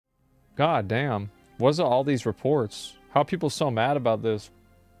God damn. What's all these reports? How are people so mad about this?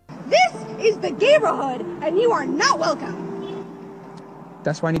 This is the Gayborhood, and you are not welcome.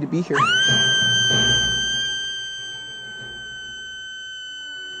 That's why I need to be here.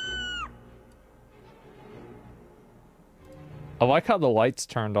 I like how the lights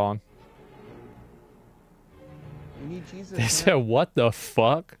turned on. You need Jesus. They said, what the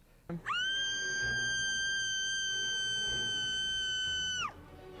fuck?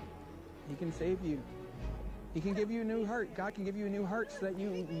 He can save you. He can give you a new heart. God can give you a new heart so that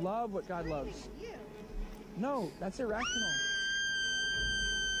you love what God loves. No, that's irrational.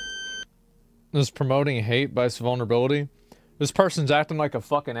 This is promoting hate by its vulnerability. This person's acting like a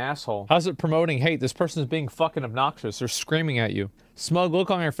fucking asshole. How's it promoting hate? This person's being fucking obnoxious. They're screaming at you. Smug look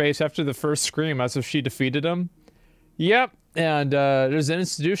on her face after the first scream as if she defeated him. Yep. And there's an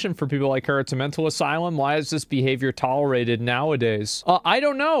institution for people like her. It's a mental asylum. Why is this behavior tolerated nowadays? I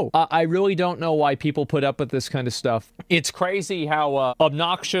don't know. I really don't know why people put up with this kind of stuff. It's crazy how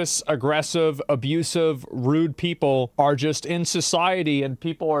obnoxious, aggressive, abusive, rude people are just in society and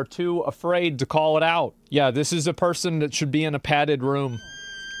people are too afraid to call it out. Yeah, this is a person that should be in a padded room.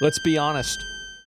 Let's be honest.